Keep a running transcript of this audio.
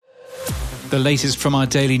The latest from our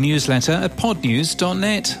daily newsletter at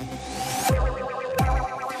podnews.net.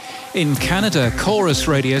 In Canada, Chorus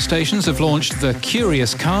radio stations have launched the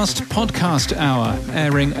Curious Cast Podcast Hour,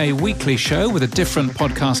 airing a weekly show with a different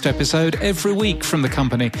podcast episode every week from the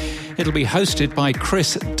company. It'll be hosted by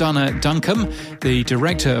Chris Dunner-Duncombe, the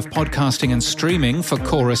Director of Podcasting and Streaming for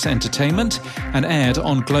Chorus Entertainment, and aired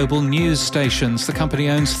on global news stations. The company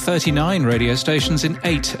owns 39 radio stations in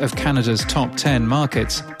 8 of Canada's top 10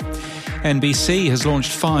 markets. NBC has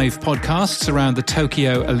launched 5 podcasts around the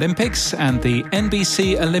Tokyo Olympics and the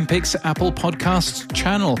NBC Olympics Apple Podcasts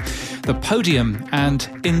channel. The Podium and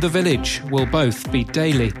In the Village will both be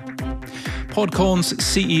daily. Podcorn's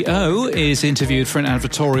CEO is interviewed for an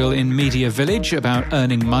advertorial in Media Village about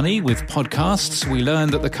earning money with podcasts. We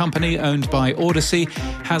learn that the company owned by Odyssey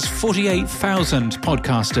has 48,000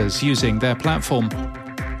 podcasters using their platform.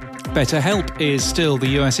 BetterHelp is still the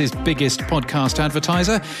US's biggest podcast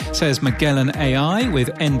advertiser, says Magellan AI, with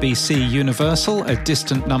NBC Universal a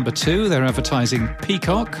distant number 2. They're advertising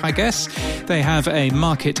Peacock, I guess. They have a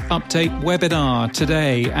market update webinar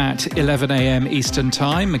today at 11 a.m. Eastern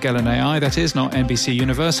Time. Magellan AI, that is, not NBC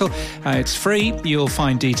Universal. It's free. You'll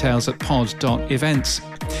find details at pod.events.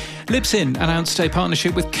 Libsyn announced a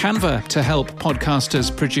partnership with Canva to help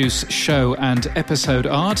podcasters produce show and episode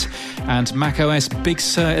art. And macOS Big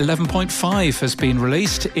Sur 11.5 has been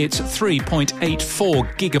released. It's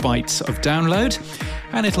 3.84 gigabytes of download.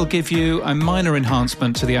 And it'll give you a minor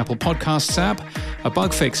enhancement to the Apple Podcasts app, a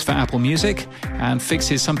bug fix for Apple Music, and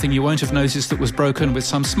fixes something you won't have noticed that was broken with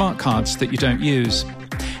some smart cards that you don't use.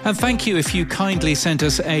 And thank you if you kindly sent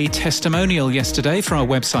us a testimonial yesterday for our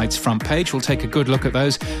website's front page. We'll take a good look at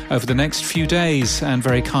those over the next few days, and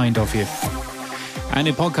very kind of you. And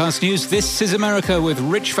in podcast news, This Is America with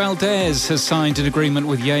Rich Valdez has signed an agreement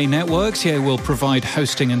with Yay Networks. Yay will provide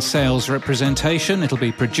hosting and sales representation. It'll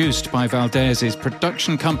be produced by Valdez's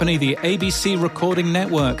production company, the ABC Recording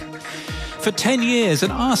Network. For 10 years, an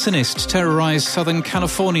arsonist terrorized Southern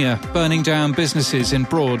California, burning down businesses in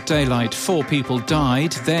broad daylight. 4 people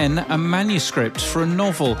died. Then a manuscript for a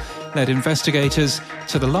novel led investigators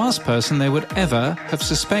to the last person they would ever have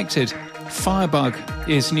suspected. Firebug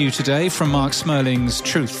is new today from Mark Smerling's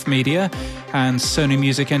Truth Media and Sony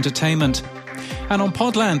Music Entertainment. And on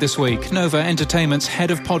Podland this week, Nova Entertainment's head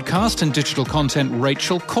of podcast and digital content,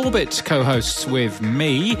 Rachel Corbett, co-hosts with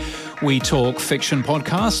me. We talk fiction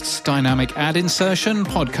podcasts, dynamic ad insertion,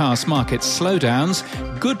 podcast market slowdowns,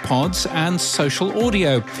 good pods, and social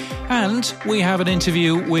audio. And we have an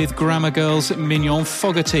interview with Grammar Girl's Mignon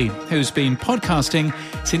Fogarty, who's been podcasting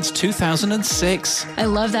since 2006. I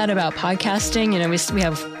love that about podcasting. You know, we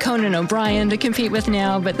have Conan O'Brien to compete with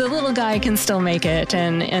now, but the little guy can still make it.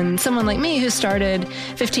 And someone like me who started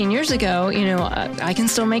 15 years ago, you know, I can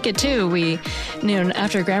still make it too.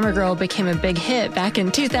 After Grammar Girl became a big hit back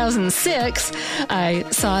in 2006, I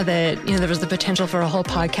saw that, you know, there was the potential for a whole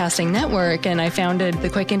podcasting network, and I founded the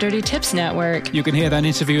Quick and Dirty Tips Network. You can hear that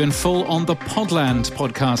interview in full on the Podland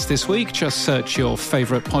podcast this week. Just search your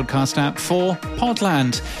favorite podcast app for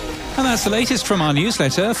Podland. And that's the latest from our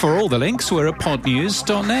newsletter. For all the links, we're at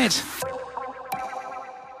podnews.net.